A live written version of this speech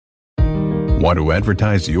Want to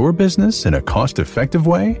advertise your business in a cost-effective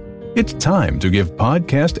way? It's time to give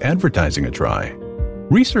podcast advertising a try.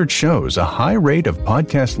 Research shows a high rate of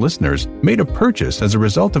podcast listeners made a purchase as a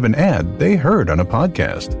result of an ad they heard on a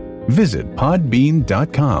podcast. Visit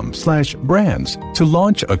podbean.com/brands to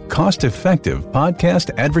launch a cost-effective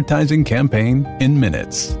podcast advertising campaign in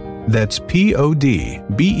minutes. That's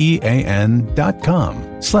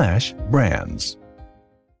podbean.com/brands.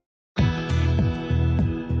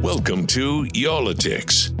 Welcome to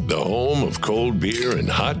Yallitics, the home of cold beer and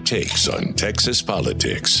hot takes on Texas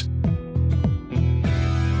politics.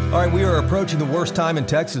 All right, we are approaching the worst time in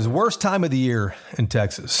Texas, worst time of the year in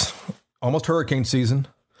Texas. Almost hurricane season.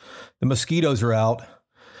 The mosquitoes are out,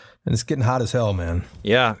 and it's getting hot as hell, man.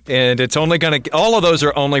 Yeah, and it's only all of those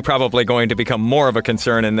are only probably going to become more of a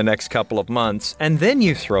concern in the next couple of months. And then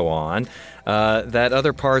you throw on that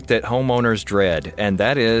other part that homeowners dread, and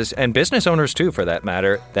that is, and business owners too for that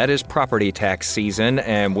matter, that is property tax season.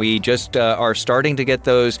 And we just are starting to get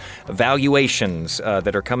those valuations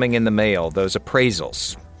that are coming in the mail, those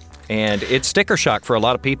appraisals. And it's sticker shock for a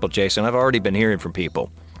lot of people, Jason. I've already been hearing from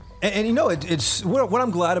people. And you know, it's what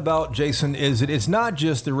I'm glad about, Jason, is that it's not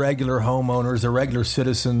just the regular homeowners, the regular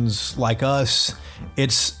citizens like us.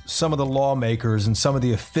 It's some of the lawmakers and some of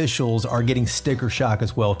the officials are getting sticker shock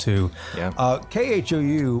as well, too. Yeah.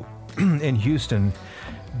 KHOU in Houston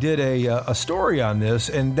did a story on this,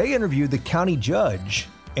 and they interviewed the county judge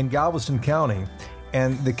in Galveston County.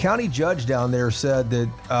 And the county judge down there said that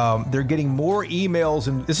they're getting more emails,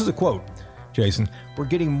 and this is a quote, Jason, we're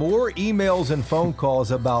getting more emails and phone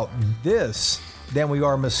calls about this than we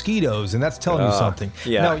are mosquitoes, and that's telling you something.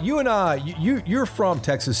 Yeah. Now, you and I, you're from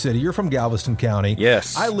Texas City. You're from Galveston County.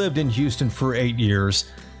 Yes. I lived in Houston for 8 years.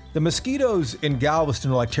 The mosquitoes in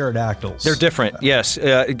Galveston are like pterodactyls. They're different, yes.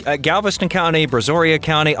 Galveston County, Brazoria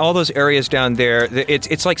County, all those areas down there,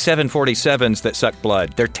 it's like 747s that suck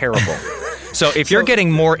blood. They're terrible. So if you're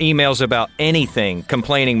getting more emails about anything,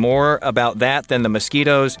 complaining more about that than the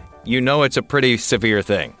mosquitoes, you know it's a pretty severe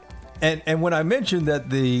thing. And when I mentioned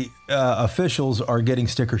that the officials are getting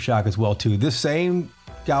sticker shock as well, too, this same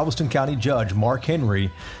Galveston County judge, Mark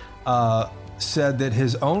Henry, said that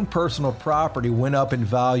his own personal property went up in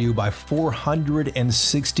value by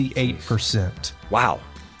 468%. Wow.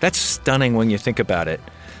 That's stunning when you think about it.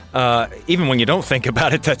 Even when you don't think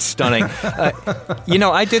about it, that's stunning.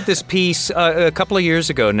 I did this piece a couple of years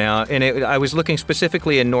ago now, and I was looking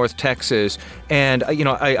specifically in North Texas, and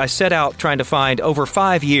I set out trying to find over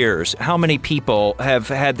 5 years how many people have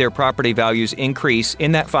had their property values increase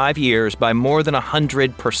in that 5 years by more than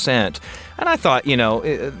 100%. And I thought,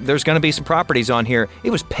 there's going to be some properties on here. It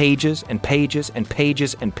was pages and pages and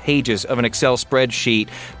pages and pages of an Excel spreadsheet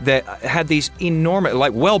that had these enormous,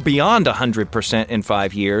 like well beyond 100% in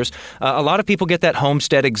 5 years. A lot of people get that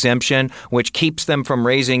homestead exemption, which keeps them from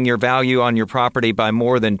raising your value on your property by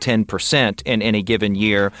more than 10% in any given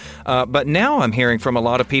year. But now I'm hearing from a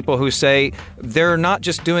lot of people who say they're not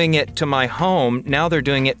just doing it to my home, now they're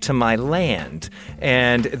doing it to my land.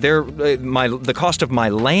 And the cost of my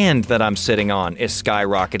land that I'm sitting on is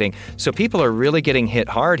skyrocketing. So people are really getting hit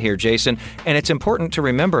hard here, Jason. And it's important to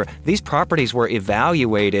remember these properties were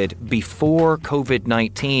evaluated before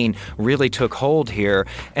COVID-19 really took hold here.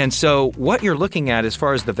 And so what you're looking at as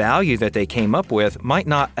far as the value that they came up with might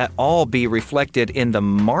not at all be reflected in the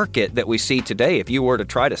market that we see today if you were to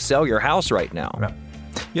try to sell your house right now.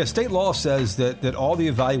 Yeah, state law says that all the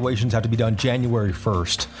evaluations have to be done January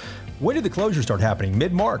 1st. When did the closures start happening?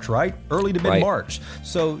 Mid-March, right? Early to mid-March. Right.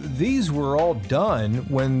 So these were all done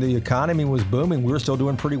when the economy was booming. We were still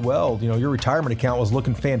doing pretty well. Your retirement account was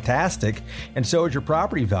looking fantastic, and so is your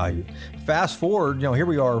property value. Fast forward, here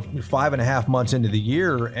we are 5.5 months into the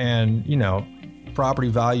year, and, property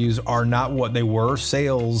values are not what they were.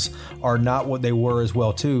 Sales are not what they were as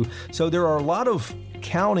well, too. So there are a lot of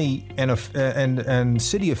county and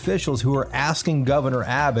city officials who are asking Governor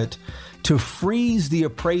Abbott to freeze the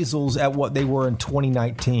appraisals at what they were in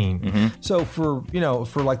 2019. Mm-hmm. So for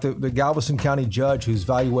like the Galveston County judge whose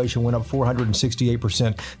valuation went up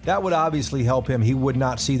 468%, that would obviously help him. He would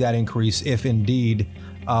not see that increase if indeed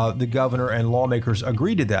the governor and lawmakers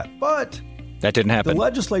agreed to that. But that didn't happen. The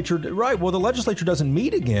legislature doesn't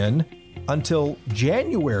meet again until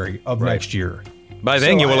January of next year. By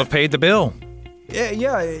then you will have paid the bill.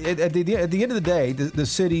 Yeah. At the end of the day, the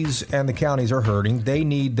cities and the counties are hurting. They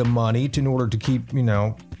need the money in order to keep,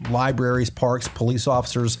 libraries, parks, police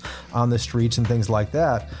officers on the streets and things like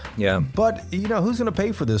that. Yeah. But, who's going to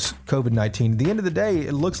pay for this COVID-19? At the end of the day,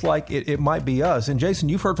 it looks like it might be us. And Jason,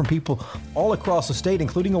 you've heard from people all across the state,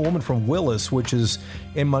 including a woman from Willis, which is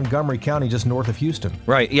in Montgomery County, just north of Houston.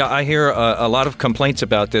 Right. Yeah, I hear a lot of complaints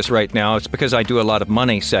about this right now. It's because I do a lot of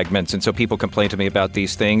money segments, and so people complain to me about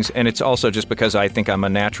these things. And it's also just because I think I'm a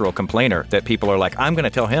natural complainer that people are like, I'm going to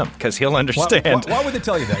tell him because he'll understand. Why would they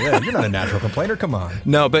tell you that? Yeah, you're not a natural complainer. Come on.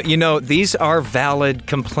 No, but these are valid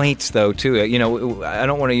complaints, though, too. I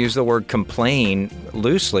don't want to use the word complain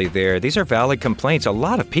loosely there. These are valid complaints. A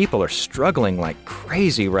lot of people are struggling like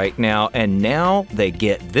crazy right now, and now they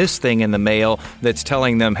get this thing in the mail that's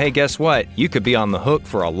telling them, hey, guess what? You could be on the hook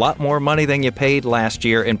for a lot more money than you paid last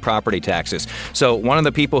year in property taxes. So one of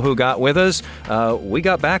the people who got with us, we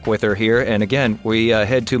got back with her here, and again, we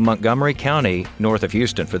head to Montgomery County, north of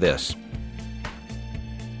Houston for this.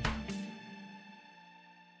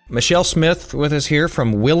 Michelle Smith with us here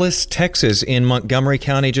from Willis, Texas, in Montgomery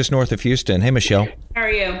County, just north of Houston. Hey, Michelle. How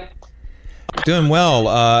are you? Doing well.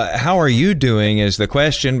 How are you doing is the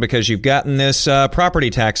question, because you've gotten this property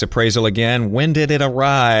tax appraisal again. When did it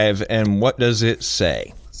arrive, and what does it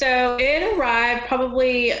say? So it arrived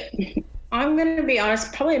probably, I'm going to be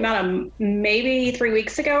honest, probably about maybe 3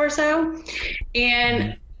 weeks ago or so.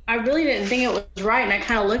 And I really didn't think it was right. And I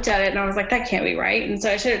kind of looked at it and I was like, that can't be right. And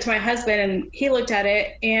so I showed it to my husband and he looked at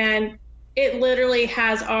it, and it literally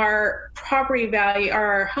has our property value,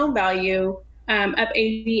 our home value, up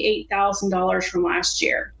 $88,000 from last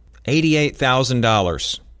year.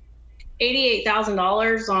 $88,000.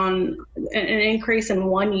 $88,000 on an increase in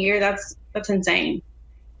 1 year. That's insane.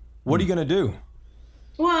 What are you going to do?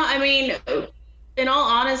 Well, I mean, in all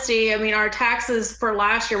honesty, our taxes for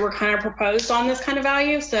last year were kind of proposed on this kind of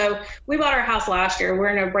value. So we bought our house last year.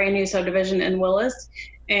 We're in a brand new subdivision in Willis.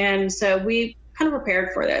 And so we kind of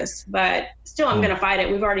prepared for this, but still I'm going to fight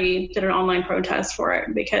it. We've already did an online protest for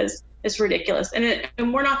it because it's ridiculous.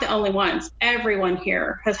 And we're not the only ones. Everyone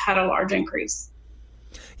here has had a large increase.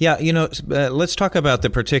 Yeah, let's talk about the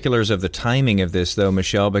particulars of the timing of this, though,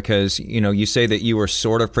 Michelle, because, you say that you were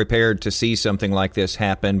sort of prepared to see something like this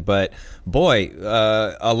happen. But, boy,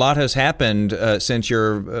 a lot has happened since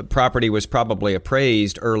your property was probably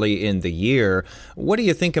appraised early in the year. What do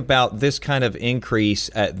you think about this kind of increase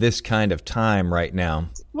at this kind of time right now?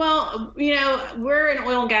 Well, we're an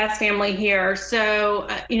oil and gas family here. So,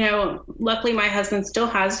 luckily my husband still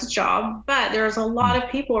has a job, but there's a lot of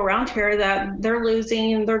people around here that they're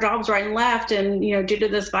losing their jobs right and left. And, due to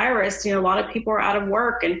this virus, a lot of people are out of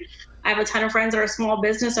work. And I have a ton of friends that are small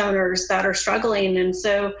business owners that are struggling. And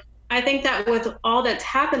so I think that with all that's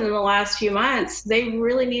happened in the last few months, they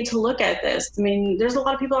really need to look at this. There's a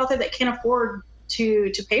lot of people out there that can't afford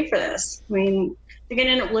to pay for this. They're going to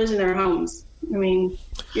end up losing their homes. You're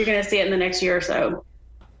going to see it in the next year or so.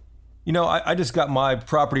 I just got my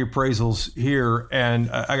property appraisals here,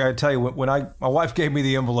 and I got to tell you, when my wife gave me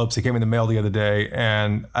the envelopes that came in the mail the other day,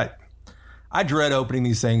 and I dread opening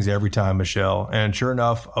these things every time, Michelle. And sure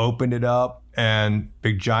enough, opened it up, and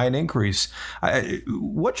big giant increase.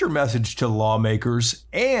 What's your message to lawmakers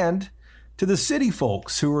and to the city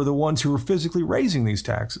folks who are the ones who are physically raising these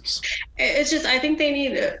taxes? It's just, I think they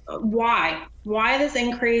need why this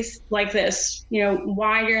increase like this?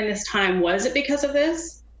 Why during this time? Was it because of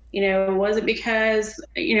this? Was it because,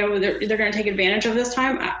 they're going to take advantage of this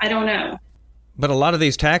time? I don't know. But a lot of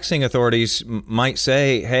these taxing authorities might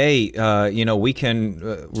say, hey, we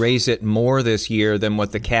can raise it more this year than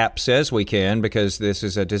what the cap says we can because this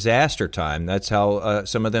is a disaster time. That's how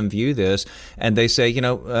some of them view this. And they say,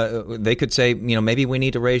 they could say, maybe we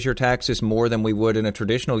need to raise your taxes more than we would in a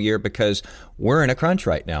traditional year because we're in a crunch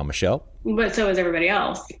right now, Michelle. But so is everybody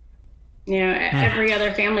else. Every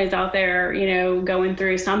other family's out there, going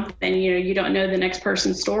through something. You don't know the next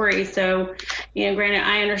person's story. So, granted,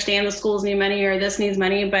 I understand the schools need money or this needs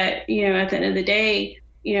money, but, at the end of the day,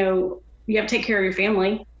 you have to take care of your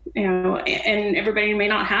family, and everybody may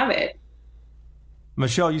not have it.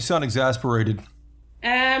 Michelle, you sound exasperated.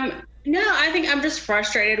 No, I think I'm just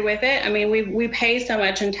frustrated with it. We pay so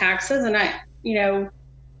much in taxes, and I don't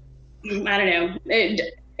know.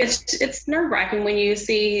 It's nerve-wracking when you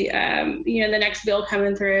see, the next bill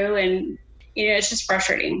coming through, and, it's just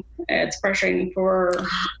frustrating. It's frustrating for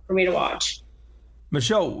me to watch.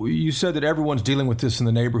 Michelle, you said that everyone's dealing with this in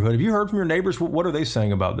the neighborhood. Have you heard from your neighbors? What are they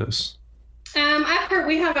saying about this? I've heard,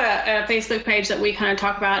 we have a Facebook page that we kind of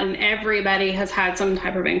talk about, and everybody has had some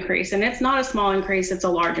type of increase, and it's not a small increase, it's a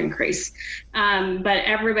large increase. But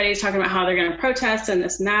everybody's talking about how they're going to protest and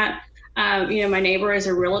this and that. My neighbor is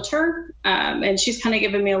a realtor, and she's kind of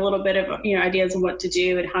given me a little bit of, ideas on what to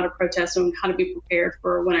do and how to protest and how to be prepared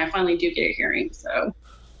for when I finally do get a hearing. So.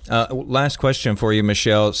 Last question for you,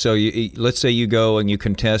 Michelle. So let's say you go and you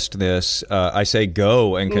contest this. I say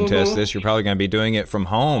go and contest this. You're probably going to be doing it from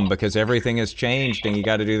home because everything has changed and you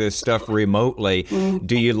got to do this stuff remotely.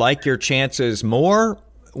 Do you like your chances more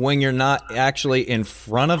when you're not actually in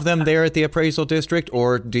front of them there at the appraisal district,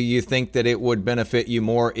 or do you think that it would benefit you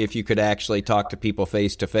more if you could actually talk to people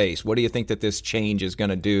face to face? What do you think that this change is going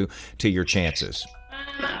to do to your chances?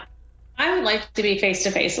 I would like to be face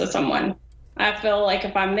to face with someone. I feel like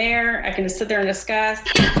if I'm there, I can just sit there and discuss.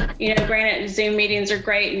 Granted, Zoom meetings are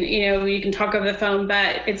great and, you can talk over the phone,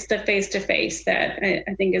 but it's the face to face that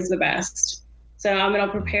I think is the best. So I'm going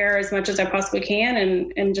to prepare as much as I possibly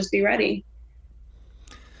can and just be ready.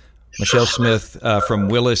 Michelle Smith from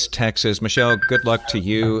Willis, Texas. Michelle, good luck to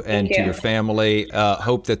you and to your family.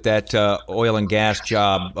 Hope that oil and gas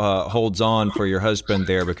job holds on for your husband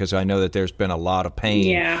there, because I know that there's been a lot of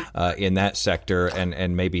pain in that sector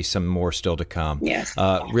and maybe some more still to come. Yes.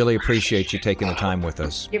 Really appreciate you taking the time with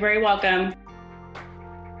us. You're very welcome.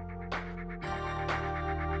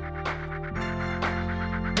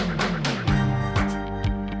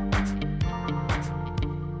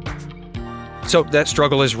 So that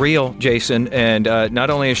struggle is real, Jason, and not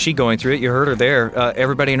only is she going through it, you heard her there,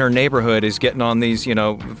 everybody in her neighborhood is getting on these,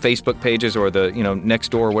 Facebook pages or the,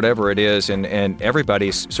 next door, whatever it is, and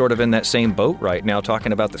everybody's sort of in that same boat right now,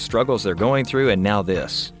 talking about the struggles they're going through, and now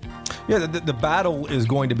this. Yeah, the battle is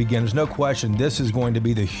going to begin. There's no question. This is going to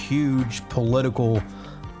be the huge political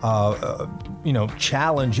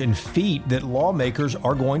challenge and feat that lawmakers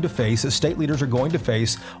are going to face, that state leaders are going to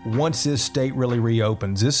face once this state really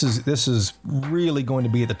reopens. This is really going to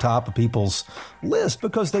be at the top of people's list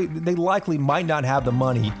because they likely might not have the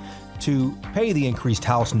money to pay the increased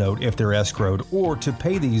house note if they're escrowed, or to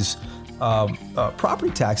pay these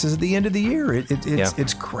property taxes at the end of the year.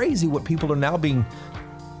 It's crazy what people are now being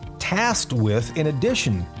tasked with, in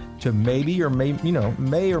addition to may or may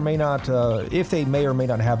not, if they may or may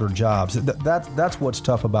not have their jobs. That's what's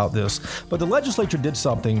tough about this. But the legislature did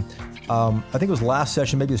something, I think it was last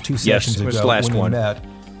session, maybe it was two sessions ago. Yes, it was the last one. Met,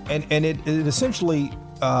 and it essentially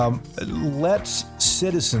lets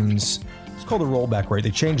citizens, it's called the rollback rate.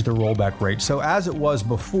 They changed the rollback rate. So as it was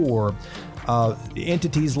before,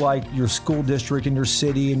 entities like your school district and your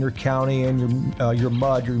city and your county and your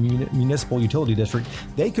MUD, your municipal utility district,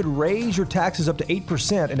 they could raise your taxes up to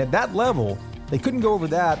 8%. And at that level, they couldn't go over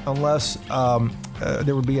that unless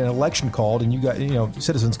there would be an election called and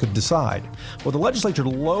citizens could decide. Well, the legislature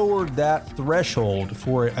lowered that threshold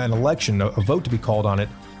for an election, a vote to be called on it,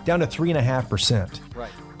 down to 3.5%. Right.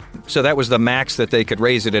 So that was the max that they could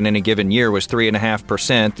raise it in any given year, was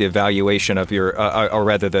 3.5%. The evaluation of your, or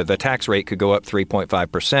rather the tax rate could go up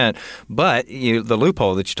 3.5%. But the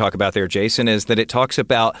loophole that you talk about there, Jason, is that it talks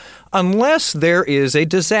about unless there is a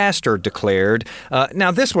disaster declared.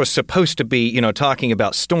 Now, this was supposed to be, talking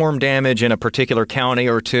about storm damage in a particular county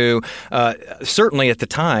or two. Certainly at the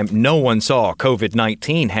time, no one saw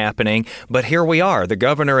COVID-19 happening. But here we are. The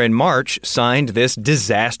governor in March signed this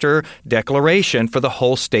disaster declaration for the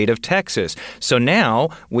whole state of Texas. So now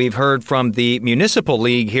we've heard from the Municipal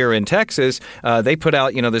League here in Texas. They put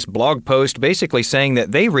out, this blog post basically saying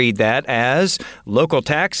that they read that as local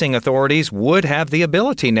taxing authorities would have the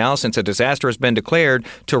ability now, since a disaster has been declared,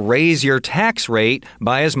 to raise your tax rate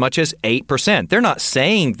by as much as 8%. They're not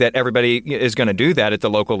saying that everybody is going to do that at the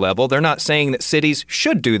local level. They're not saying that cities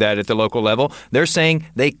should do that at the local level. They're saying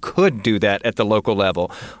they could do that at the local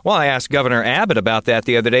level. Well, I asked Governor Abbott about that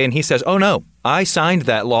the other day, and he says, oh, no, I signed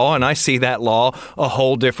that law, and I see that law a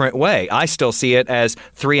whole different way. I still see it as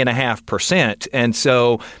 3.5%. And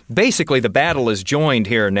so basically the battle is joined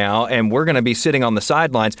here now, and we're going to be sitting on the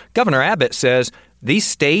sidelines. Governor Abbott says these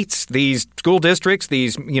states, these school districts,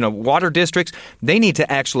 these water districts, they need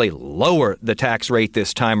to actually lower the tax rate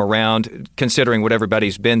this time around, considering what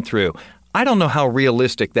everybody's been through. I don't know how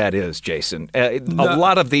realistic that is, Jason. A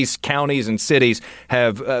lot of these counties and cities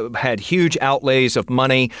have had huge outlays of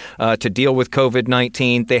money to deal with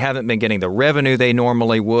COVID-19. They haven't been getting the revenue they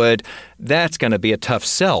normally would. That's going to be a tough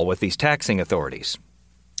sell with these taxing authorities.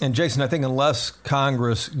 And Jason, I think unless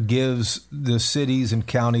Congress gives the cities and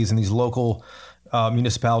counties and these local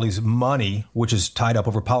municipalities money, which is tied up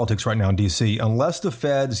over politics right now in D.C., unless the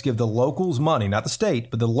feds give the locals money, not the state,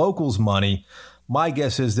 but the locals money, my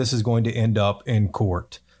guess is this is going to end up in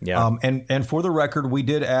court. Yeah. And for the record, we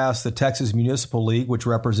did ask the Texas Municipal League, which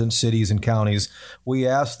represents cities and counties. We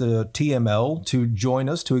asked the TML to join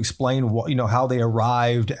us to explain how they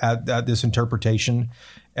arrived at this interpretation.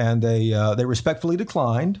 and they respectfully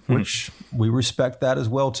declined, which we respect that as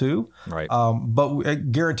well too. Right. But I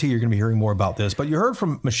guarantee you're going to be hearing more about this. But you heard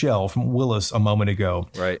from Michelle from Willis a moment ago.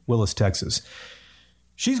 Right. Willis, Texas.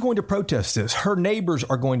 She's going to protest this. Her neighbors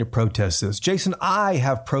are going to protest this. Jason, I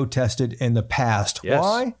have protested in the past. Yes.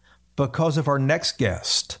 Why? Because of our next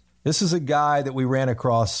guest. This is a guy that we ran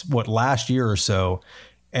across, last year or so,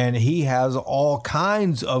 and he has all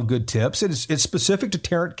kinds of good tips. It's specific to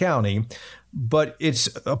Tarrant County, but it's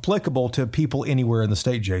applicable to people anywhere in the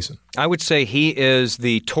state, Jason. I would say he is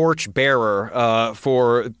the torch bearer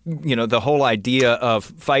for, the whole idea of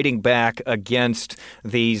fighting back against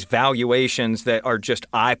these valuations that are just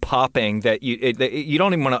eye-popping, that you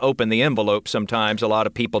don't even want to open the envelope sometimes. A lot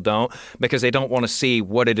of people don't, because they don't want to see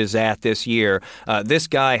what it is at this year. This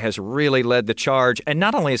guy has really led the charge, and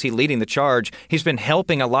not only is he leading the charge, he's been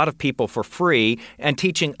helping a lot of people for free and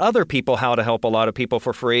teaching other people how to help a lot of people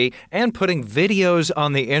for free and putting videos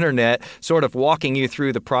on the internet sort of walking you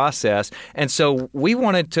through the process. And so we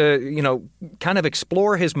wanted to, kind of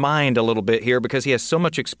explore his mind a little bit here, because he has so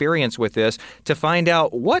much experience with this, to find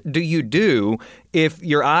out, what do you do if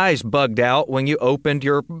your eyes bugged out when you opened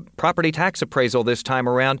your property tax appraisal this time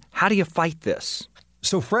around? How do you fight this?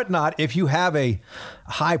 So fret not if you have a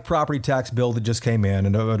high property tax bill that just came in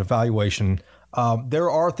and an evaluation. There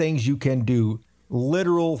are things you can do.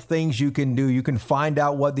 Literal things you can do. You can find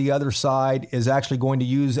out what the other side is actually going to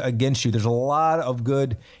use against you. There's a lot of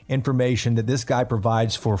good information that this guy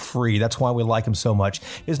provides for free. That's why we like him so much.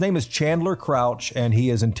 His name is Chandler Crouch, and he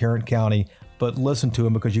is in Tarrant County. But listen to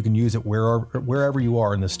him, because you can use it wherever you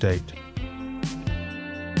are in the state.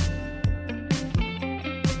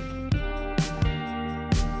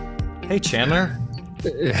 Hey, Chandler.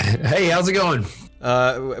 Hey, how's it going?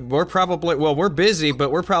 We're busy,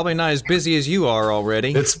 but we're probably not as busy as you are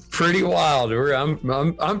already. It's pretty wild.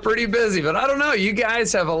 I'm pretty busy, but I don't know. You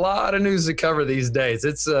guys have a lot of news to cover these days.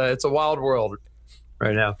 It's a wild world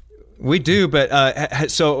right now. We do, but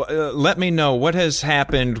so let me know what has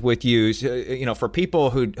happened with you. For people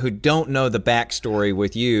who don't know the backstory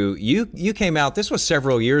with you, you came out. This was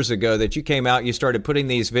several years ago that you came out. You started putting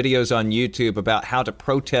these videos on YouTube about how to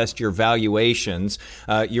protest your valuations.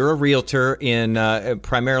 You're a realtor in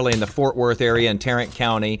primarily in the Fort Worth area in Tarrant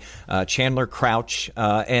County, Chandler Crouch,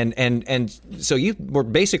 and so you were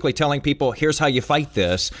basically telling people, here's how you fight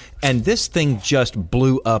this, and this thing just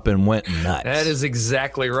blew up and went nuts. That is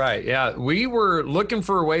exactly right. Yeah, we were looking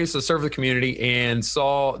for ways to serve the community and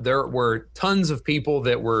saw there were tons of people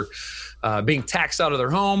that were being taxed out of their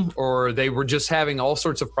home, or they were just having all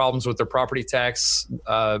sorts of problems with their property tax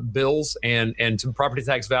bills and property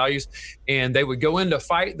tax values. And they would go in to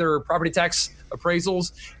fight their property tax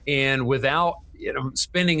appraisals, and without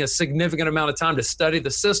spending a significant amount of time to study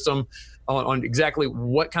the system on exactly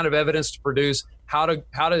what kind of evidence to produce, how to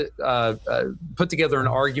put together an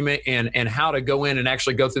argument, and how to go in and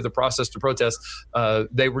actually go through the process to protest.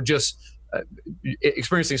 They were just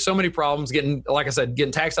experiencing so many problems, getting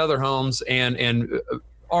taxed out of their homes and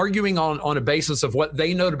arguing on a basis of what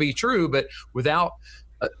they know to be true, but without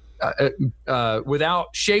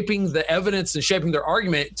shaping the evidence and shaping their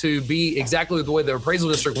argument to be exactly the way the appraisal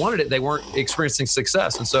district wanted it. They weren't experiencing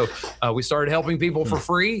success. And so we started helping people for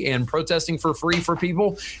free and protesting for free for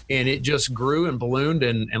people. And it just grew and ballooned.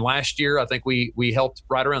 And last year, I think we helped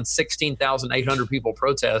right around 16,800 people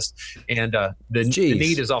protest. And the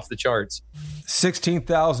need is off the charts.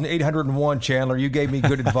 16,801, Chandler. You gave me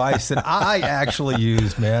good advice that I actually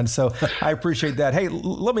used, man. So I appreciate that. Hey,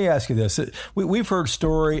 let me ask you this. We've heard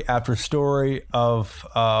story after story of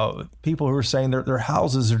people who are saying their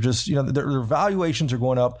houses are just, their valuations are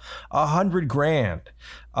going up $100,000.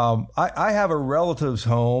 I have a relative's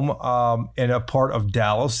home in a part of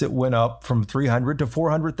Dallas that went up from $300,000 to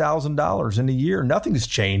 $400,000 in a year. Nothing's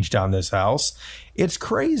changed on this house. It's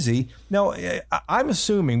crazy. Now, I'm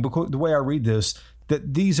assuming, because the way I read this,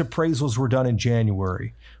 that these appraisals were done in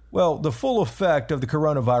January. Well, the full effect of the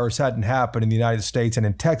coronavirus hadn't happened in the United States and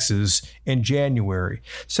in Texas in January.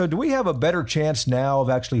 So do we have a better chance now of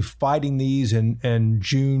actually fighting these in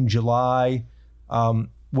June, July,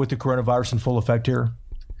 with the coronavirus in full effect here?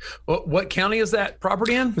 Well, what county is that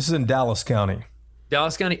property in? This is in Dallas County.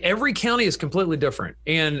 Dallas County. Every county is completely different.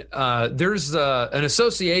 And there's an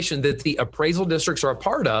association that the appraisal districts are a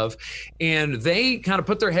part of, and they kind of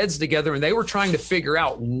put their heads together and they were trying to figure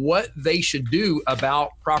out what they should do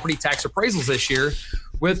about property tax appraisals this year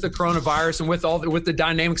with the coronavirus and with the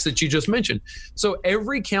dynamics that you just mentioned. So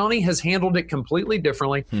every county has handled it completely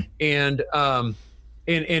differently. And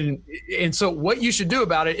so what you should do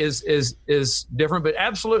about it is different, but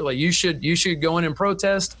absolutely you should go in and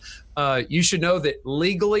protest. You should know that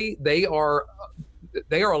legally they are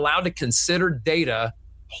they are allowed to consider data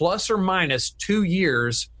plus or minus 2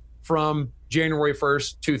 years from January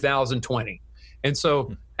 1st, 2020. And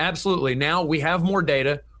so absolutely, now we have more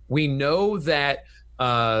data. We know that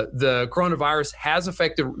the coronavirus has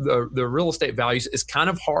affected the real estate values. It's kind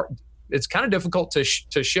of hard. It's kind of difficult to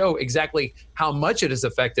show exactly how much it has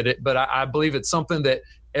affected it, but I believe it's something that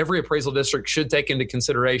every appraisal district should take into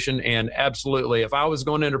consideration. And absolutely, if I was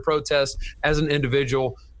going into protest as an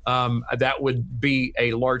individual, that would be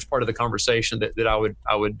a large part of the conversation that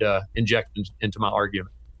I would inject into my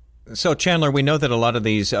argument. So, Chandler, we know that a lot of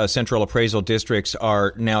these central appraisal districts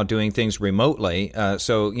are now doing things remotely.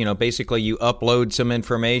 So, basically you upload some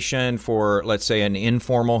information for, let's say, an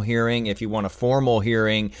informal hearing. If you want a formal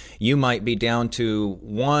hearing, you might be down to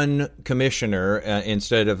one commissioner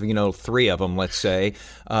instead of, 3 of them, let's say,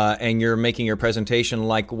 and you're making your presentation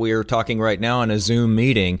like we're talking right now in a Zoom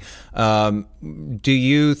meeting. Do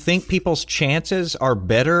you think people's chances are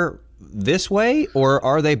better this way, or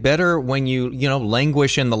are they better when you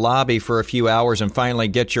languish in the lobby for a few hours and finally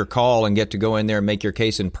get your call and get to go in there and make your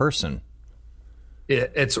case in person?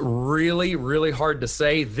 It's really, really hard to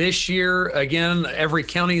say. This year, again, every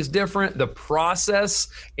county is different. The process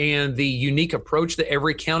and the unique approach that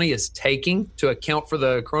every county is taking to account for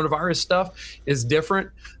the coronavirus stuff is different.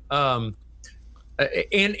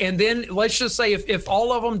 And then let's just say if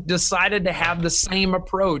all of them decided to have the same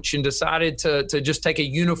approach and decided to just take a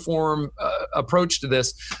uniform approach to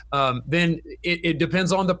this, then it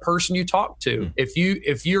depends on the person you talk to.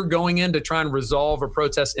 If you're going in to try and resolve a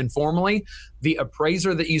protest informally, the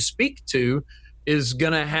appraiser that you speak to is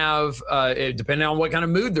going to have, depending on what kind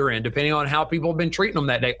of mood they're in, depending on how people have been treating them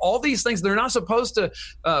that day, all these things, they're not supposed to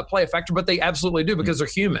play a factor, but they absolutely do because they're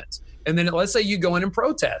humans. And then let's say you go in and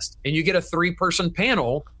protest and you get a 3-person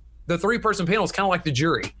panel. The 3-person panel is kind of like the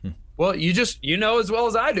jury. Well, you know as well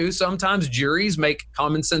as I do, sometimes juries make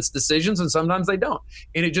common sense decisions and sometimes they don't.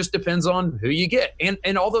 And it just depends on who you get.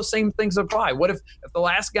 And all those same things apply. What if the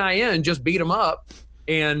last guy in just beat them up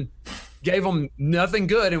and gave them nothing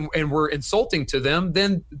good and were insulting to them?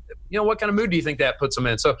 Then, what kind of mood do you think that puts them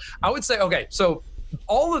in? So I would say, okay, so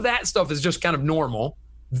all of that stuff is just kind of normal.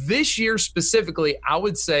 This year specifically, I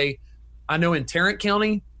would say, I know in Tarrant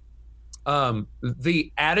County,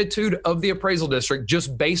 the attitude of the appraisal district,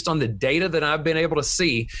 just based on the data that I've been able to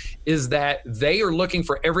see, is that they are looking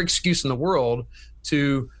for every excuse in the world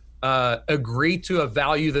to agree to a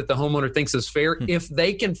value that the homeowner thinks is fair if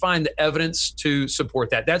they can find the evidence to support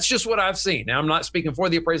that. That's just what I've seen. Now, I'm not speaking for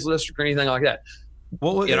the appraisal district or anything like that.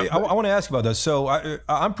 Well, I want to ask you about this. So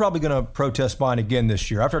I'm probably going to protest mine again this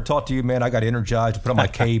year. After I talked to you, man, I got energized to put on my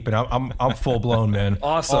cape, and I'm full blown, man.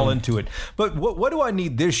 Awesome. All into it. But what do I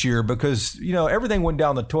need this year? Because, everything went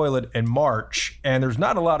down the toilet in March, and there's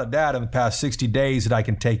not a lot of data in the past 60 days that I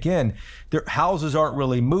can take in. Houses aren't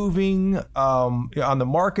really moving on the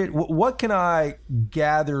market. What can I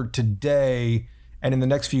gather today and in the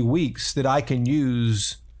next few weeks that I can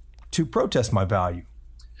use to protest my value?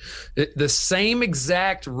 The same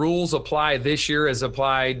exact rules apply this year as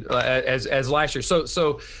applied as last year.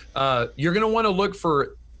 So you're going to want to look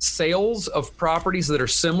for sales of properties that are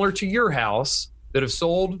similar to your house that have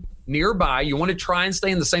sold nearby. You want to try and stay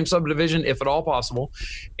in the same subdivision if at all possible.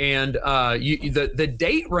 And the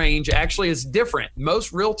date range actually is different.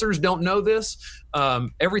 Most realtors don't know this.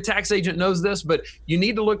 Every tax agent knows this, but you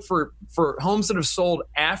need to look for homes that have sold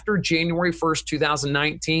after January 1st,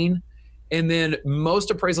 2019. And then most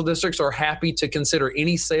appraisal districts are happy to consider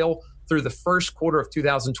any sale through the first quarter of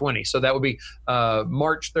 2020. So that would be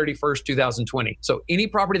March 31st, 2020. So any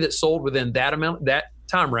property that sold within that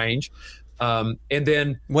time range. And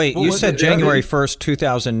then... Wait, you said January 1st,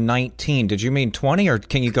 2019. Did you mean 20, or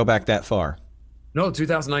can you go back that far? No,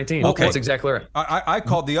 2019. Okay. That's exactly right. I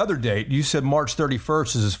called the other date. You said March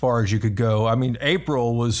 31st is as far as you could go. I mean,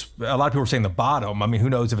 April was, a lot of people were saying the bottom. I mean, who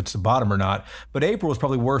knows if it's the bottom or not. But April was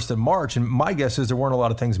probably worse than March. And my guess is there weren't a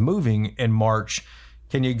lot of things moving in March.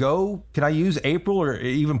 Can I use April or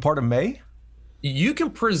even part of May? You can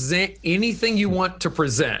present anything you want to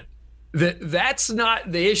present. That's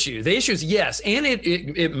not the issue. The issue is, yes, and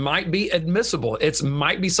it might be admissible. It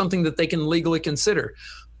might be something that they can legally consider.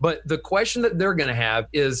 But the question that they're going to have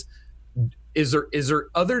is there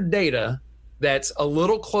other data that's a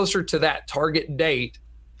little closer to that target date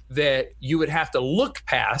that you would have to look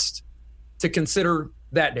past to consider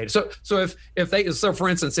that data? So for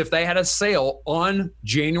instance, if they had a sale on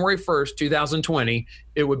January 1st, 2020,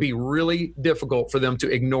 it would be really difficult for them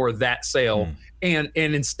to ignore that sale and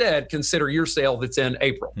instead consider your sale that's in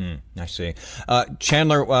April. I see.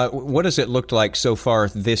 Chandler, what does it look like so far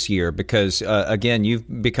this year? Because again,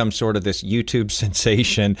 you've become sort of this YouTube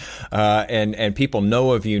sensation, and people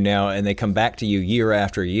know of you now, and they come back to you year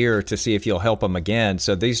after year to see if you'll help them again.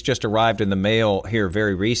 So these just arrived in the mail here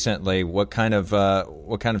very recently. What kind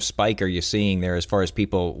of spike are you seeing there as far as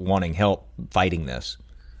people wanting help fighting this?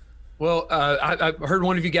 Well, I heard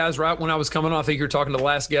one of you guys right when I was coming on. I think you were talking to the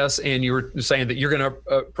last guest, and you were saying that you're going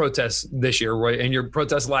to protest this year, right? And you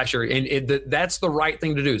protested last year. And that's the right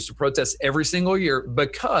thing to do, is to protest every single year,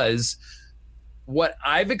 because what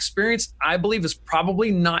I've experienced, I believe, is probably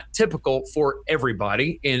not typical for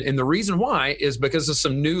everybody. And the reason why is because of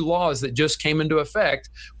some new laws that just came into effect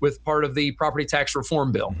with part of the property tax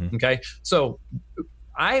reform bill. Okay. So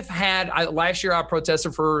last year I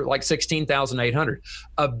protested for like 16,800.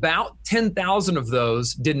 About 10,000 of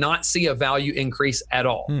those did not see a value increase at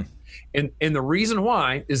all. And the reason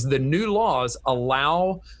why is the new laws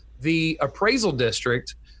allow the appraisal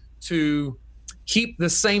district to keep the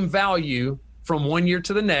same value from one year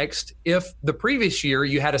to the next if the previous year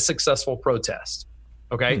you had a successful protest.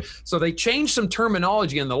 Okay. So they changed some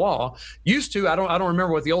terminology in the law. Used to, I don't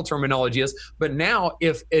remember what the old terminology is, but now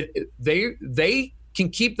if they can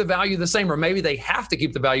keep the value the same, or maybe they have to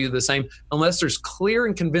keep the value the same unless there's clear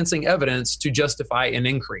and convincing evidence to justify an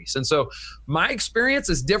increase. And so my experience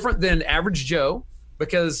is different than average Joe,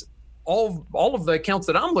 because all of the accounts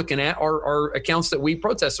that I'm looking at are accounts that we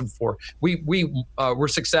protested for. We were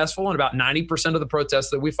successful in about 90% of the protests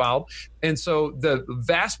that we filed. And so the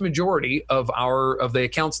vast majority of the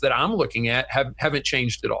accounts that I'm looking at haven't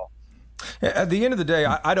changed at all. At the end of the day,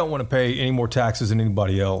 I don't want to pay any more taxes than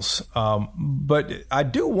anybody else. But I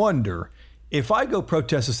do wonder, if I go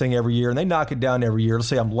protest this thing every year and they knock it down every year, let's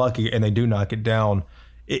say I'm lucky and they do knock it down,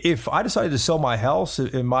 if I decided to sell my house,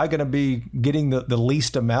 am I going to be getting the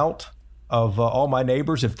least amount of all my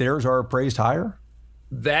neighbors if theirs are appraised higher?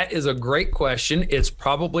 That is a great question. It's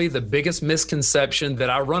probably the biggest misconception that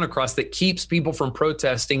I run across that keeps people from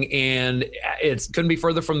protesting, and it couldn't be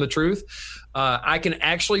further from the truth. I can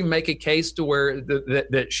actually make a case to where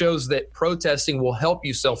that shows that protesting will help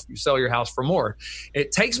you sell your house for more.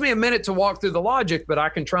 It takes me a minute to walk through the logic, but I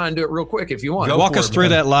can try and do it real quick if you want. Walk us through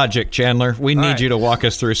that logic, Chandler. We need you to walk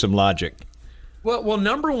us through some logic. Well,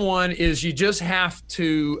 number one is you just have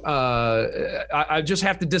to, I just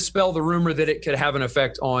have to dispel the rumor that it could have an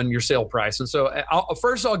effect on your sale price. And so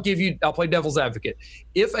I'll play devil's advocate.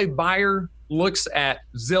 If a buyer looks at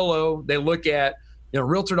Zillow, they look at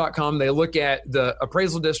Realtor.com, they look at the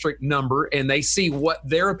appraisal district number and they see what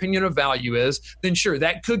their opinion of value is, then sure,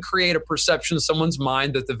 that could create a perception in someone's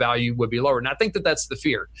mind that the value would be lower. And I think that that's the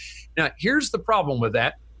fear. Now, here's the problem with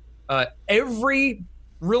that. Every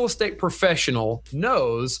real estate professional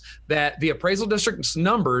knows that the appraisal district's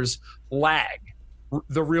numbers lag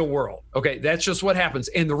the real world. Okay, that's just what happens.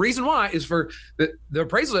 And the reason why is for the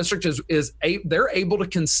appraisal district they're able to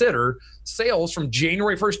consider sales from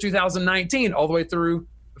January 1st, 2019 all the way through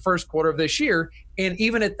the first quarter of this year. And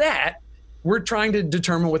even at that, we're trying to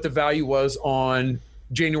determine what the value was on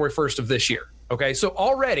January 1st of this year. Okay, so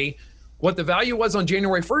already what the value was on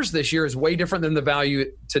January 1st this year is way different than the value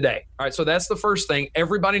today. All right, so that's the first thing.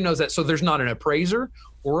 Everybody knows that. So there's not an appraiser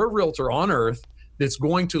or a realtor on earth that's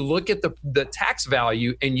going to look at the tax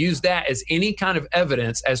value and use that as any kind of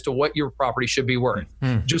evidence as to what your property should be worth.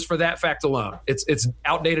 Just for that fact alone. It's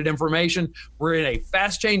outdated information. We're in a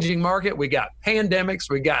fast-changing market. We got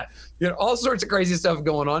pandemics. We got all sorts of crazy stuff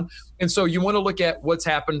going on. And so you want to look at what's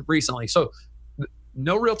happened recently. So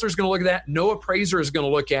no realtor is going to look at that. No appraiser is going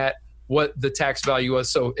to look at what the tax value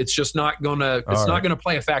was. So it's just not going to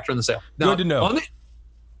play a factor in the sale. Now, good to know.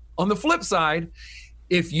 On the flip side,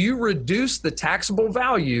 if you reduce the taxable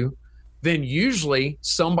value, then usually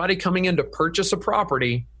somebody coming in to purchase a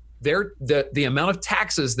property, the amount of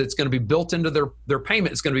taxes that's going to be built into their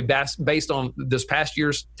payment is going to be based on this past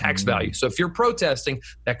year's tax value. So if you're protesting,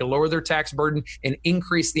 that can lower their tax burden and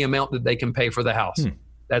increase the amount that they can pay for the house.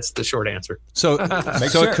 That's the short answer. So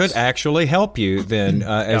it could actually help you then,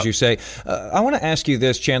 as you say. I want to ask you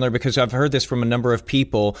this, Chandler, because I've heard this from a number of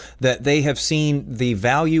people that they have seen the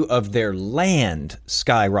value of their land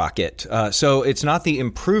skyrocket. So it's not the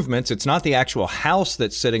improvements, it's not the actual house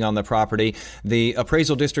that's sitting on the property. The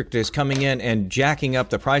appraisal district is coming in and jacking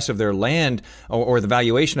up the price of their land or the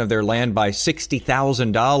valuation of their land by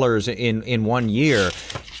 $60,000 in 1 year.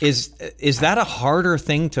 Is that a harder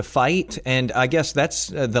thing to fight? And I guess that's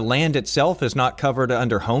the land itself is not covered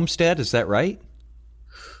under homestead. Is that right?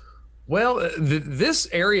 Well, this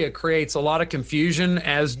area creates a lot of confusion,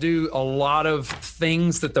 as do a lot of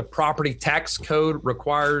things that the property tax code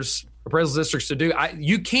requires appraisal districts to do.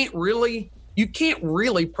 You can't really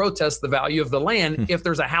protest the value of the land if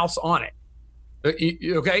there's a house on it.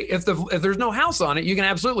 Okay, if there's no house on it, you can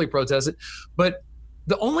absolutely protest it. But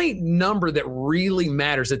the only number that really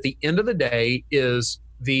matters at the end of the day is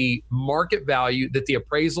the market value that the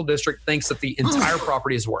appraisal district thinks that the entire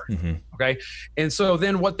property is worth. Okay, and so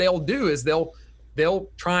then what they'll do is they'll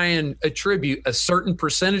try and attribute a certain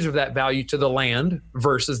percentage of that value to the land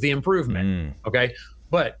versus the improvement. Okay,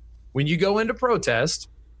 but when you go into protest,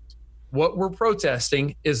 what we're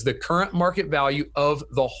protesting is the current market value of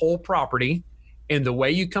the whole property. And the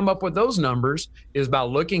way you come up with those numbers is by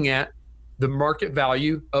looking at the market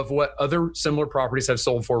value of what other similar properties have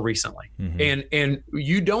sold for recently. And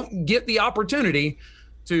you don't get the opportunity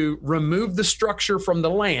to remove the structure from the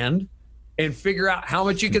land and figure out how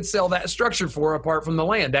much you could sell that structure for apart from the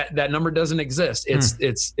land. That number doesn't exist.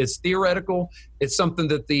 It's theoretical. It's something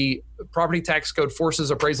that the property tax code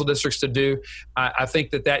forces appraisal districts to do. I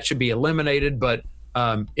think that should be eliminated, but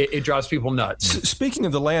it drives people nuts. Speaking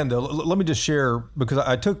of the land, though, let me just share, because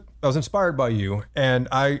I was inspired by you, and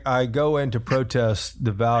I go in to protest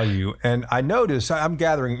the value, and I notice I'm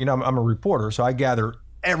gathering, I'm a reporter, so I gather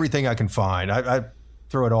everything I can find. I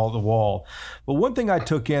throw it all at the wall. But one thing I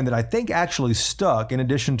took in that I think actually stuck, in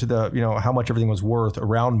addition to the, how much everything was worth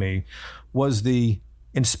around me, was the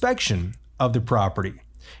inspection of the property.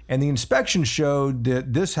 And the inspection showed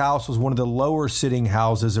that this house was one of the lower sitting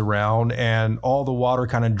houses around, and all the water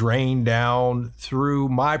kind of drained down through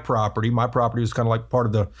my property. My property was kind of like part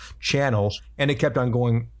of the channel, and it kept on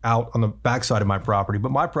going out on the backside of my property.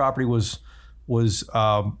 But my property was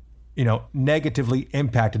negatively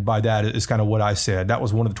impacted by that, is kind of what I said. That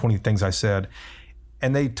was one of the 20 things I said.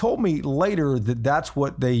 And they told me later that that's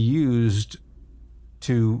what they used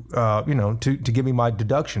to give me my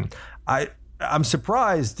deduction. I'm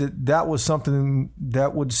surprised that was something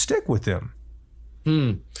that would stick with them.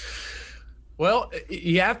 Well,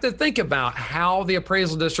 you have to think about how the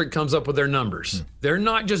appraisal district comes up with their numbers. They're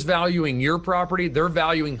not just valuing your property. They're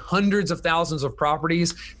valuing hundreds of thousands of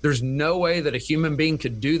properties. There's no way that a human being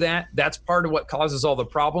could do that. That's part of what causes all the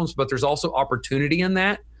problems, but there's also opportunity in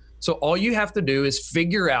that. So all you have to do is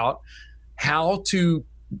figure out how to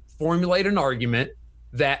formulate an argument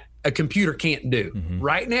that a computer can't do.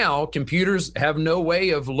 Right now, computers have no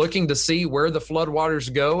way of looking to see where the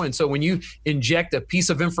floodwaters go. And so when you inject a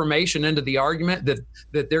piece of information into the argument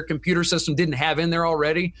that their computer system didn't have in there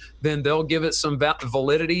already, then they'll give it some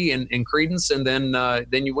validity and credence, and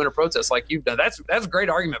then you win a protest like you've done. That's a great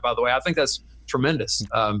argument, by the way. I think that's tremendous.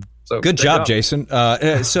 So good job, Jason.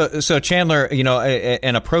 So Chandler,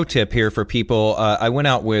 and a pro tip here for people. I went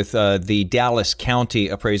out with the Dallas County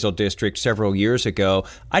Appraisal District several years ago.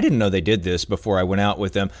 I didn't know they did this before I went out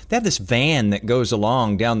with them. They have this van that goes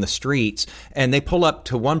along down the streets, and they pull up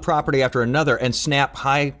to one property after another and snap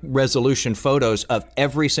high-resolution photos of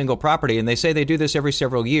every single property. And they say they do this every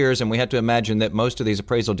several years, and we have to imagine that most of these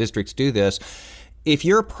appraisal districts do this. If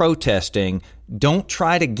you're protesting, don't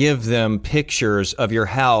try to give them pictures of your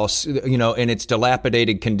house, in its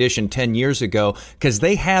dilapidated condition 10 years ago, because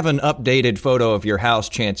they have an updated photo of your house,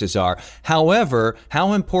 chances are. However,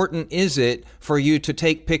 how important is it for you to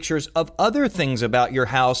take pictures of other things about your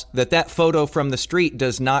house that photo from the street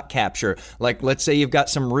does not capture? Like, let's say you've got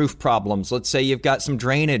some roof problems. Let's say you've got some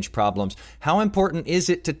drainage problems. How important is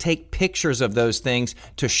it to take pictures of those things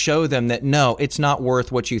to show them that, no, it's not worth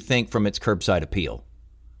what you think from its curbside appeal?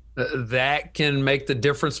 That can make the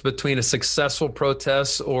difference between a successful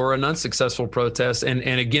protest or an unsuccessful protest. And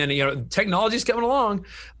again, technology's coming along,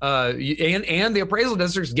 and the appraisal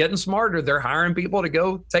district's getting smarter. They're hiring people to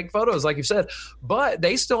go take photos, like you said, but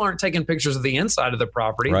they still aren't taking pictures of the inside of the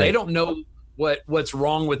property. Right. They don't know what's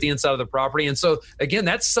wrong with the inside of the property. And so again,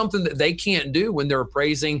 that's something that they can't do when they're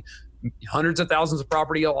appraising hundreds of thousands of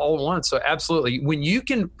property all at once. So absolutely, when you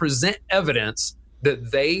can present evidence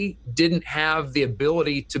that they didn't have the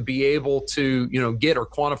ability to be able to, get or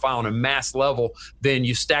quantify on a mass level, then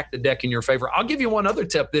you stack the deck in your favor. I'll give you one other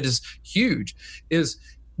tip that is huge, is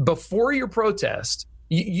before your protest,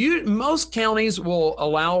 most counties will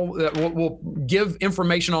will give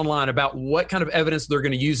information online about what kind of evidence they're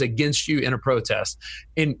going to use against you in a protest,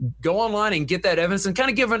 and go online and get that evidence and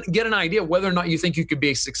kind of get an idea whether or not you think you could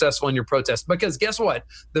be successful in your protest. Because guess what?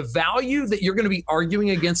 The value that you're going to be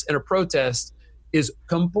arguing against in a protest is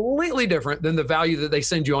completely different than the value that they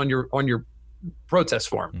send you on your protest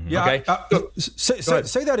form. Yeah, okay.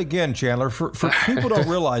 Say that again, Chandler. For people don't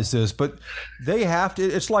realize this, but they have to.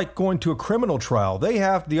 It's like going to a criminal trial.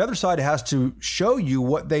 The other side has to show you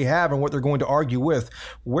what they have and what they're going to argue with.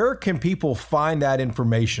 Where can people find that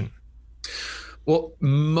information? Well,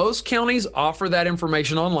 most counties offer that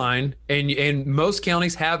information online, and most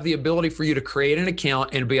counties have the ability for you to create an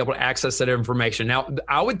account and be able to access that information. Now,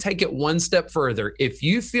 I would take it one step further. If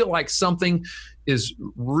you feel like something is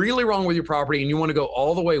really wrong with your property and you want to go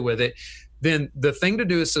all the way with it, then the thing to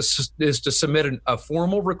do is to submit a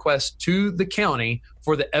formal request to the county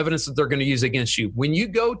for the evidence that they're going to use against you. When you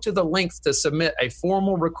go to the length to submit a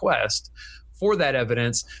formal request for that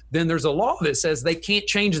evidence, then there's a law that says they can't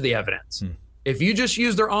change the evidence. If you just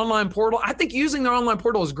use their online portal, I think using their online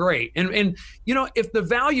portal is great. And you know, if the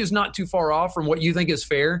value is not too far off from what you think is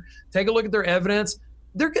fair, take a look at their evidence.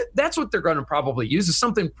 That's what they're going to probably use, is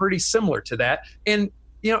something pretty similar to that. And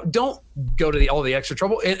you know, don't go to all the extra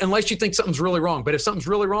trouble unless you think something's really wrong. But if something's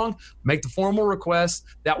really wrong, make the formal request.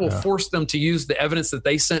 That will force them to use the evidence that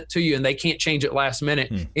they sent to you, and they can't change it last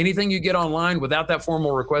minute. Anything you get online without that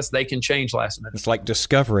formal request, they can change last minute. It's like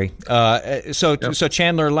discovery. So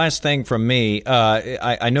Chandler, last thing from me.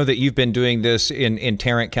 I know that you've been doing this in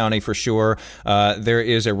Tarrant County for sure. There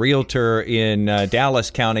is a realtor in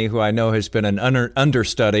Dallas County who I know has been an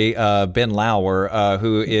understudy, Ben Lauer,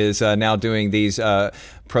 who is now doing these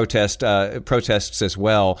protests as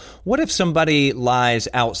well. What if somebody lies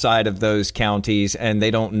outside of those counties and they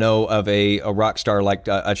don't know of a rock star like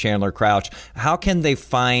a Chandler Crouch? How can they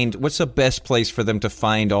find, what's the best place for them to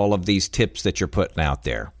find all of these tips that you're putting out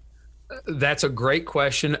there? That's a great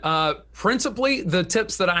question. Principally, the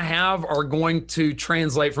tips that I have are going to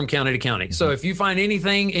translate from county to county. So if you find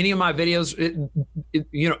anything, any of my videos,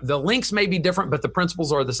 you know, the links may be different, but the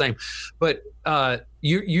principles are the same. But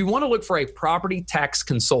you want to look for a property tax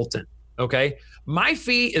consultant. Okay, my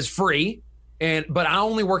fee is free. But I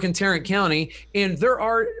only work in Tarrant County, and there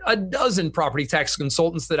are a dozen property tax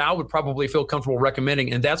consultants that I would probably feel comfortable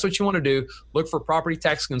recommending. And that's what you want to do. Look for property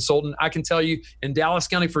tax consultant. I can tell you in Dallas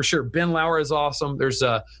County for sure, Ben Lauer is awesome. There's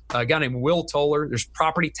a guy named Will Toller. There's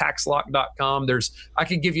propertytaxlock.com. I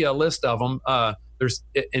could give you a list of them. There's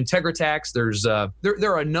IntegraTax.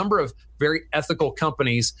 There are a number of very ethical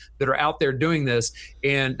companies that are out there doing this.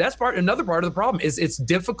 And that's another part of the problem is it's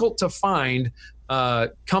difficult to find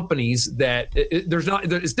companies that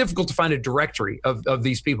it's difficult to find a directory of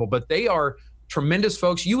these people, but they are tremendous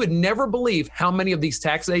folks. You would never believe how many of these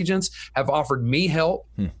tax agents have offered me help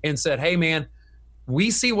and said, hey man,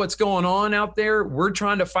 we see what's going on out there. We're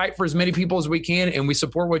trying to fight for as many people as we can, and we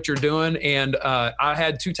support what you're doing. And I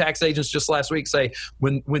had 2 tax agents just last week say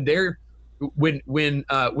when the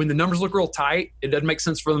numbers look real tight, it doesn't make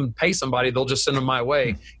sense for them to pay somebody. They'll just send them my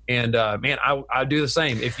way. And man, I do the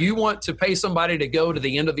same. If you want to pay somebody to go to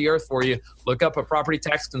the end of the earth for you, look up a property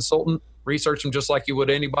tax consultant, research them just like you would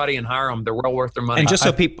anybody, and hire them. They're well worth their money. And just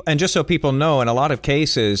so people know, in a lot of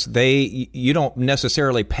cases, you don't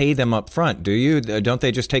necessarily pay them up front, do you? Don't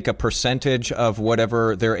they just take a percentage of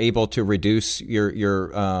whatever they're able to reduce your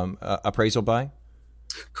appraisal by?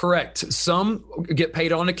 Correct. Some get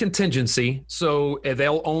paid on a contingency, so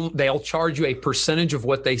they'll charge you a percentage of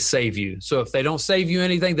what they save you. So if they don't save you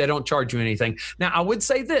anything, they don't charge you anything. Now, I would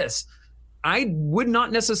say this: I would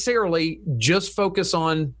not necessarily just focus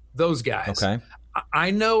on those guys. Okay.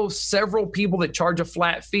 I know several people that charge a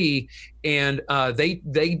flat fee, and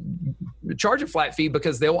they charge a flat fee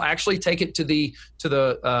because they'll actually take it they'll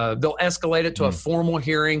escalate it to a formal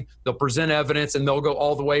hearing. They'll present evidence and they'll go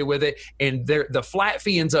all the way with it. And the flat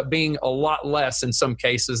fee ends up being a lot less in some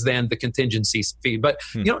cases than the contingency fee. But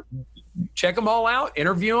you know, check them all out,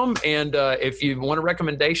 interview them, and if you want a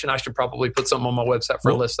recommendation, I should probably put something on my website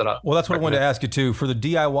for a list that I. Well, that's what I wanted to ask you too. For the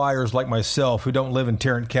DIYers like myself who don't live in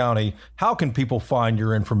Tarrant County, how can people find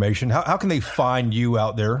your information? How can they find you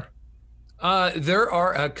out there? There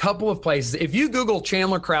are a couple of places. If you Google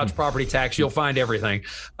Chandler Crouch property tax, you'll find everything.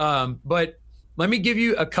 But let me give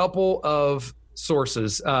you a couple of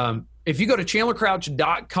sources. If you go to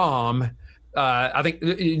chandlercrouch.com, I think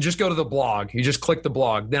you just go to the blog. You just click the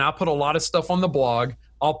blog. Then I'll put a lot of stuff on the blog.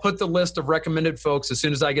 I'll put the list of recommended folks. As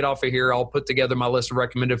soon as I get off of here, I'll put together my list of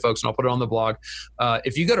recommended folks and I'll put it on the blog.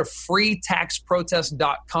 If you go to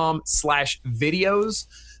freetaxprotest.com/videos,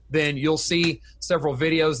 then you'll see several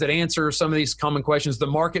videos that answer some of these common questions. The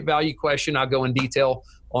market value question, I'll go in detail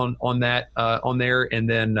on that on there. And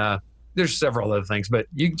then there's several other things, but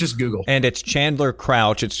you can just Google. And it's Chandler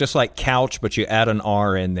Crouch. It's just like couch, but you add an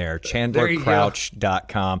R in there.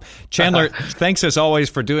 ChandlerCrouch.com. Chandler, thanks as always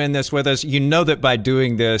for doing this with us. You know that by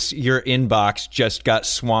doing this, your inbox just got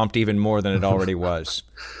swamped even more than it already was.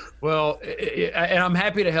 Well, and I'm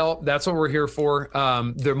happy to help. That's what we're here for.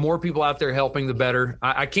 There are more people out there helping, the better.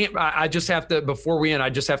 I just have to, before we end, I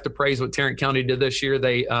just have to praise what Tarrant County did this year.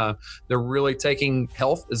 They're really taking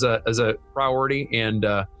health as a priority, and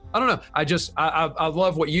I don't know. I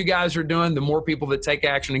love what you guys are doing. The more people that take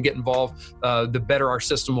action and get involved, the better our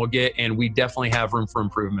system will get, and we definitely have room for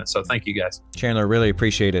improvement. So thank you guys. Chandler, really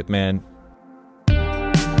appreciate it, man.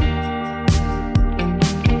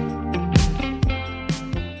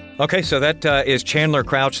 Okay, so that is Chandler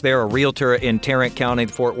Crouch there, a realtor in Tarrant County,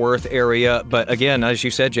 the Fort Worth area. But again, as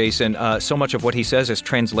you said, Jason, so much of what he says is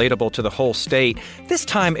translatable to the whole state. This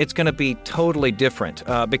time it's going to be totally different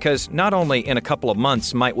because not only in a couple of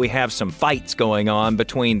months might we have some fights going on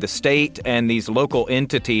between the state and these local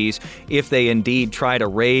entities if they indeed try to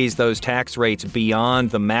raise those tax rates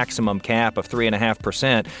beyond the maximum cap of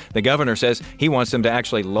 3.5%. The governor says he wants them to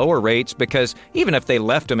actually lower rates because even if they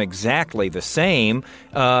left them exactly the same,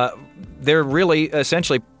 they're really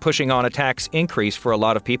essentially pushing on a tax increase for a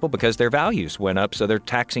lot of people because their values went up, so they're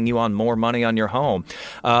taxing you on more money on your home.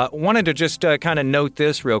 Wanted to just kind of note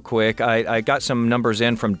this real quick. I got some numbers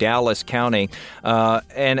in from Dallas County,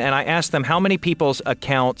 and I asked them how many people's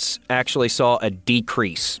accounts actually saw a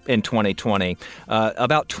decrease in 2020.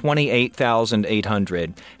 About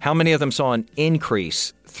 28,800. How many of them saw an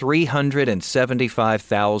increase?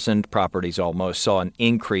 375,000 properties almost saw an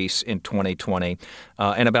increase in 2020,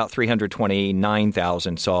 and about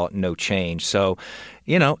 329,000 saw no change. So,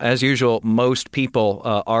 as usual, most people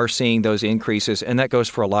are seeing those increases, and that goes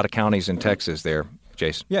for a lot of counties in Texas there.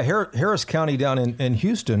 Jason. Yeah, Harris County down in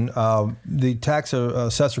Houston, the tax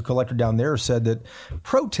assessor collector down there said that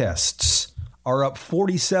protests are up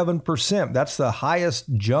 47%. That's the highest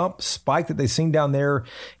jump spike that they've seen down there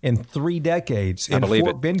in 3 decades. In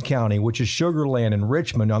Fort Bend County, which is Sugar Land and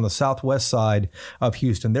Richmond on the southwest side of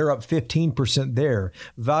Houston, they're up 15% there.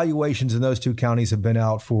 Valuations in those 2 counties have been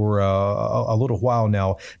out for a little while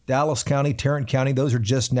now. Dallas County, Tarrant County, those are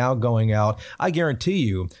just now going out. I guarantee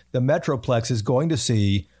you the Metroplex is going to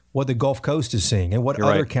see what the Gulf Coast is seeing and what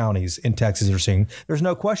other counties in Texas are seeing. There's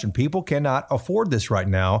no question. People cannot afford this right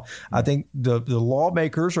now. I think the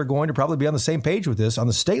lawmakers are going to probably be on the same page with this on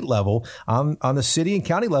the state level, on the city and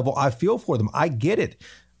county level. I feel for them. I get it.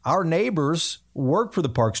 Our neighbors work for the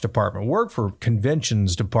Parks Department, work for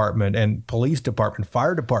Conventions Department and Police Department,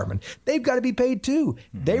 Fire Department. They've got to be paid too.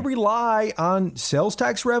 Mm-hmm. They rely on sales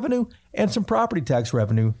tax revenue and some property tax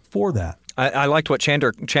revenue for that. I liked what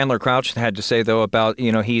Chandler Crouch had to say, though, about,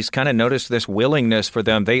 he's kind of noticed this willingness for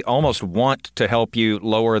them. They almost want to help you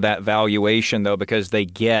lower that valuation, though, because they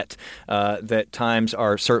get that times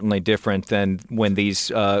are certainly different than when these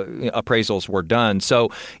appraisals were done. So,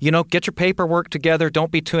 get your paperwork together. Don't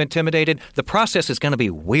be too intimidated. The process is going to be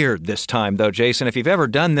weird this time, though, Jason. If you've ever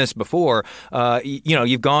done this before,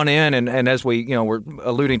 you've gone in and as we, were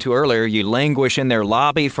alluding to earlier, you languish in their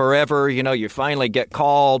lobby forever. You finally get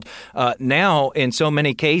called. Now, in so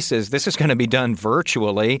many cases, this is going to be done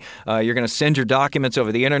virtually. You're going to send your documents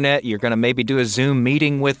over the internet. You're going to maybe do a Zoom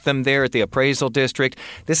meeting with them there at the appraisal district.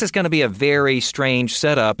 This is going to be a very strange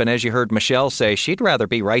setup. And as you heard Michelle say, she'd rather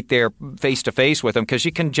be right there face to face with them because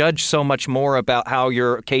you can judge so much more about how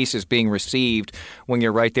your case is being received when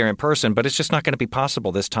you're right there in person. But it's just not going to be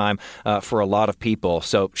possible this time for a lot of people.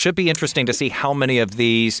 So should be interesting to see how many of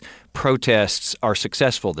these protests are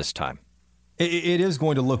successful this time. It is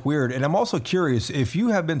going to look weird. And I'm also curious, if you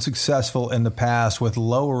have been successful in the past with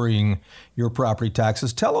lowering your property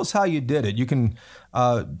taxes, tell us how you did it. You can,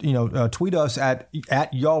 tweet us at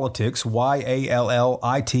Yallitics,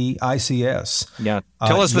 YALLITICS. Yeah.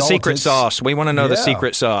 Tell us the secret sauce. We want to know the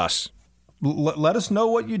secret sauce. Let us know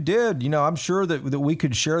what you did. I'm sure that we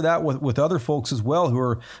could share that with other folks as well who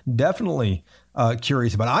are definitely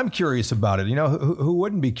curious about it. I'm curious about it. Who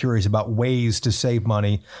wouldn't be curious about ways to save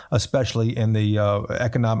money, especially in the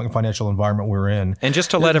economic and financial environment we're in? And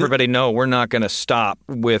just to let everybody know, we're not going to stop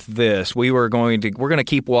with this. We're going to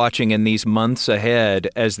keep watching in these months ahead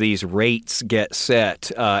as these rates get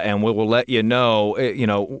set, and we will let you know,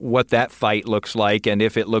 what that fight looks like, and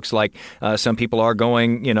if it looks like some people are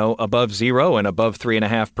going, above 0 and above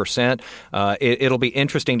 3.5%. It'll be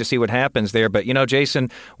interesting to see what happens there. But Jason,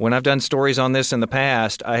 when I've done stories on this in the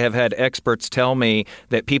past, I have had experts tell me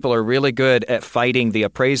that people are really good at fighting the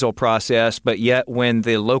appraisal process, but yet when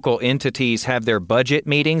the local entities have their budget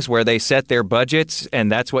meetings where they set their budgets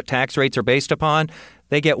and that's what tax rates are based upon,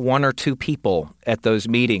 they get 1 or 2 people at those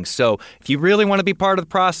meetings. So if you really want to be part of the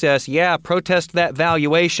process, protest that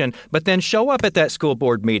valuation, but then show up at that school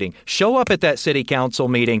board meeting, show up at that city council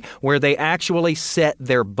meeting where they actually set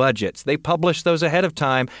their budgets. They publish those ahead of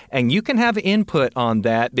time, and you can have input on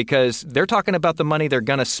that because they're talking about the money they're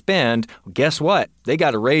going to spend. Guess what? They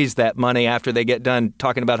got to raise that money after they get done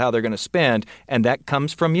talking about how they're going to spend, and that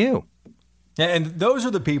comes from you. And those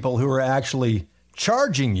are the people who are actually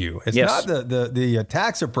charging you. It's Yes. not the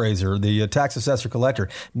tax appraiser, the tax assessor collector,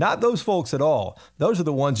 not those folks at all. Those are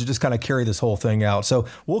the ones who just kind of carry this whole thing out. So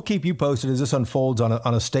we'll keep you posted as this unfolds on a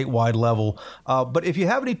statewide level. But if you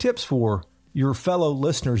have any tips for your fellow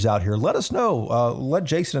listeners out here, let us know. Let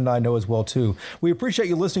Jason and I know as well, too. We appreciate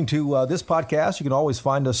you listening to this podcast. You can always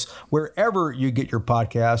find us wherever you get your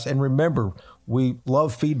podcasts. And remember, we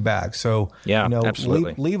love feedback. So,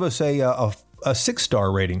 absolutely. Leave us a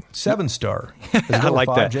 6-star rating, 7-star. I like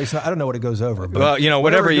 5, that. Jason, I don't know what it goes over. But well,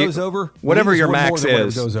 whatever your max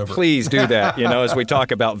is, please do that, as we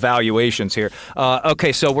talk about valuations here.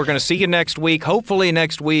 Okay, so we're going to see you next week. Hopefully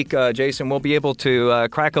next week, Jason, we'll be able to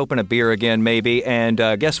crack open a beer again maybe. And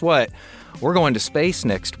guess what? We're going to space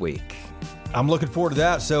next week. I'm looking forward to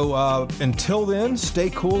that. So until then,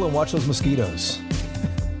 stay cool and watch those mosquitoes.